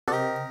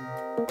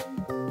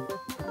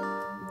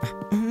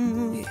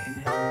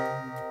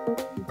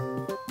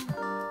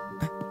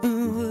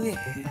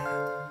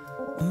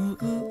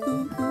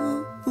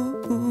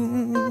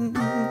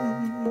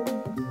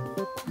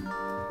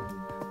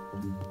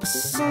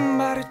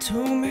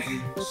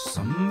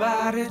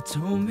Somebody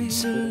told me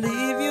to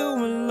leave you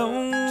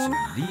alone,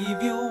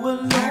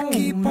 I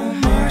keep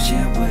on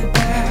marching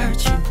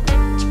without you.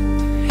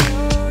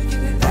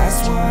 That's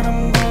what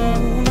I'm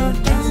gonna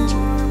do.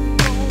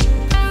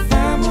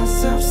 Find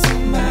myself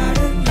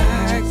somebody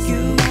like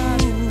you.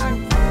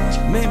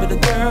 Maybe the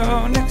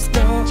girl next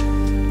door.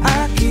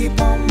 I keep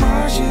on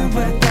marching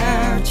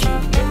without you.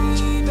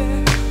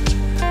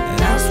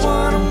 That's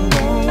what I'm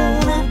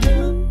gonna do.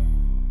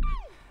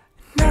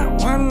 Now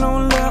I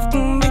know